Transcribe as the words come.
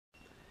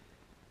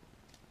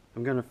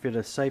I'm going to fit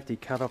a safety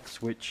cutoff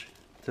switch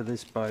to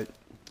this boat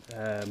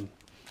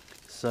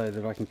so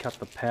that I can cut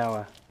the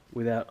power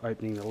without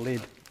opening the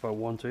lid if I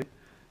want to.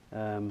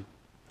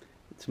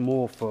 It's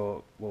more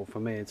for, well, for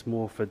me it's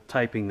more for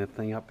taping the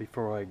thing up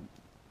before I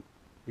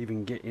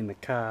even get in the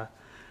car,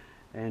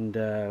 and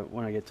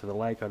when I get to the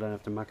lake I don't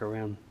have to muck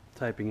around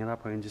taping it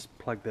up. I can just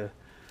plug it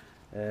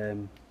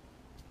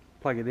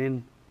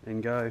in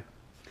and go.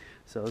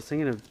 So I was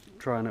thinking of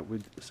trying it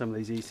with some of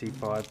these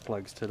EC5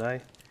 plugs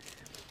today.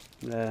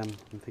 I'm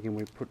thinking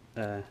we put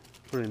it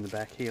in the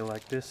back here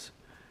like this,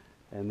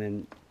 and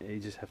then you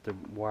just have to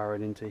wire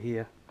it into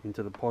here,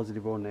 into the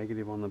positive or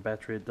negative on the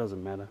battery, it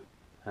doesn't matter,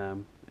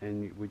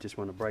 and we just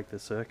want to break the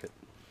circuit.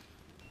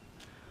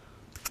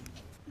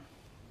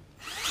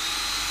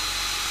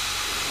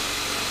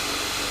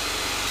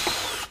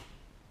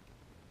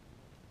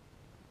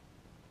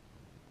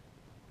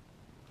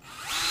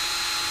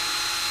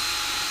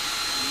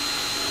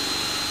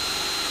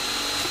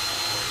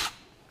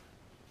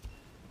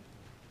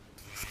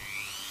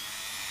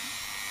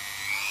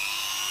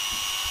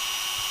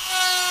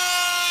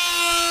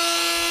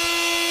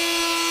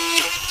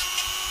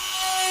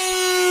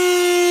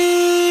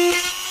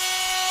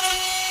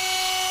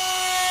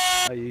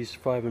 I use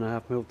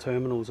 5.5mm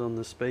terminals on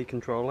the speed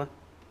controller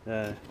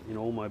in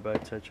all my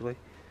boats actually.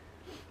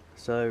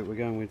 So we're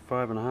going with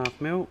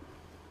 5.5mm.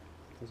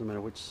 Doesn't matter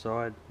which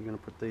side you're going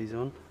to put these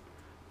on.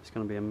 It's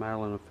going to be a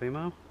male and a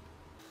female.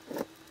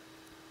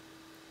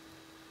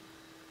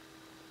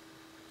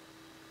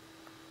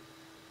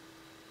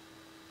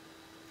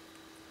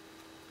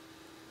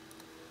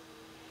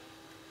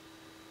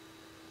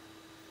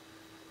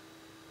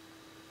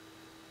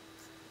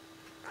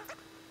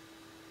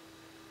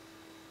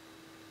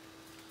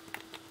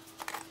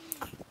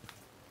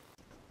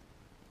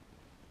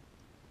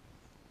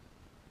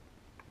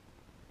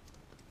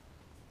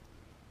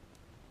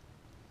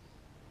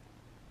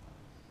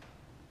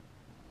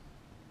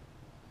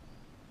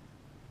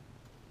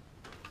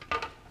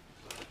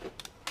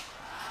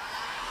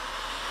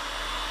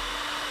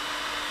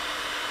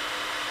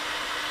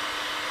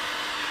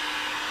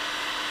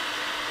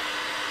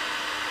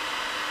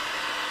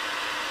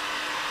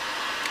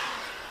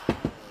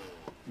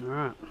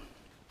 Alright,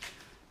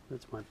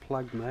 that's my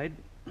plug made,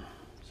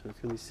 so it's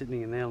going to be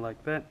sitting in there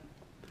like that.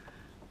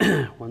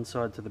 One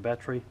side to the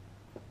battery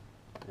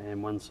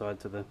and one side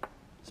to the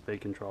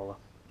speed controller.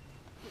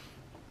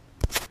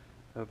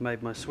 I've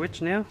made my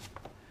switch now,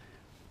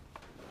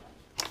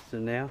 so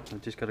now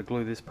I've just got to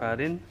glue this part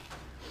in.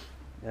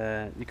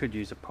 You could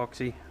use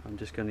epoxy. I'm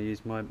just going to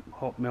use my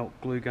hot melt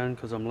glue gun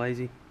because I'm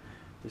lazy.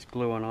 Just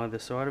glue on either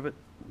side of it,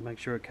 make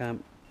sure it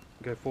can't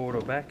go forward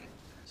or back.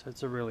 So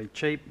it's a really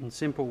cheap and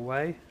simple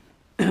way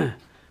to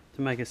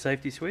make a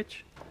safety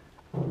switch.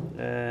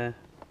 So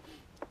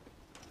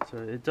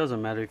it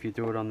doesn't matter if you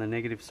do it on the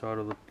negative side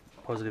or the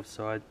positive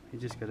side. You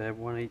just got to have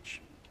one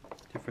each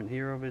different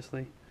here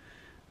obviously.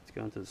 It's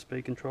going to the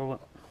speed controller.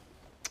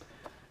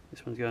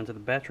 This one's going to the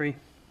battery.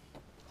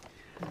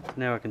 So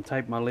now I can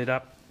tape my lid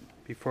up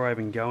before I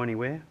even go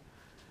anywhere,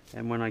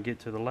 and when I get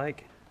to the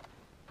lake,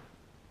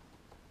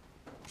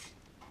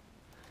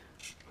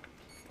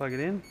 plug it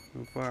in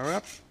and fire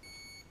up,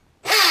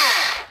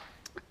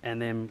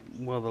 and then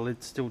while the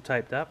lid's still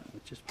taped up,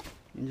 you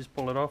can just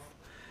pull it off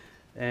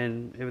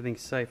and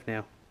everything's safe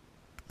now.